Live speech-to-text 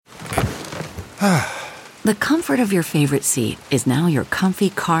The comfort of your favorite seat is now your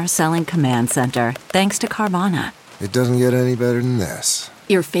comfy car selling command center, thanks to Carvana. It doesn't get any better than this.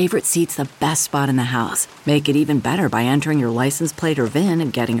 Your favorite seat's the best spot in the house. Make it even better by entering your license plate or VIN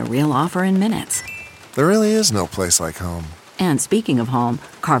and getting a real offer in minutes. There really is no place like home. And speaking of home,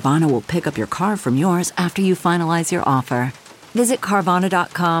 Carvana will pick up your car from yours after you finalize your offer. Visit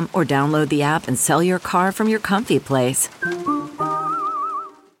Carvana.com or download the app and sell your car from your comfy place.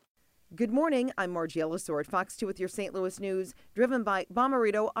 Good morning, I'm Margie Ellisor at Fox 2 with your St. Louis news, driven by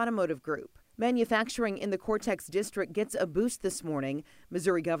Bomarito Automotive Group. Manufacturing in the Cortex District gets a boost this morning.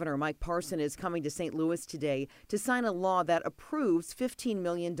 Missouri Governor Mike Parson is coming to St. Louis today to sign a law that approves $15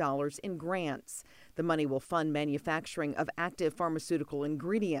 million in grants. The money will fund manufacturing of active pharmaceutical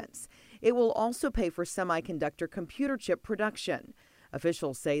ingredients. It will also pay for semiconductor computer chip production.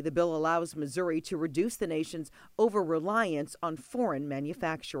 Officials say the bill allows Missouri to reduce the nation's over-reliance on foreign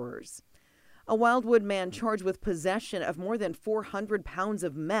manufacturers. A Wildwood man charged with possession of more than 400 pounds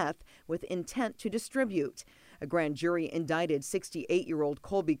of meth with intent to distribute. A grand jury indicted 68-year-old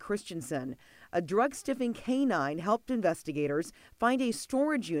Colby Christensen. A drug-sniffing canine helped investigators find a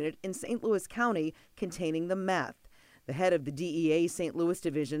storage unit in St. Louis County containing the meth. The head of the DEA St. Louis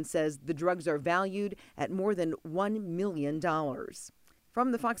division says the drugs are valued at more than $1 million.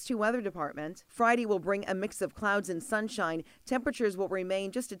 From the Fox 2 Weather Department, Friday will bring a mix of clouds and sunshine. Temperatures will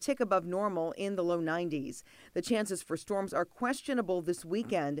remain just a tick above normal in the low 90s. The chances for storms are questionable this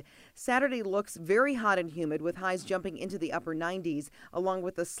weekend. Saturday looks very hot and humid with highs jumping into the upper 90s, along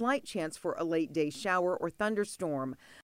with a slight chance for a late day shower or thunderstorm.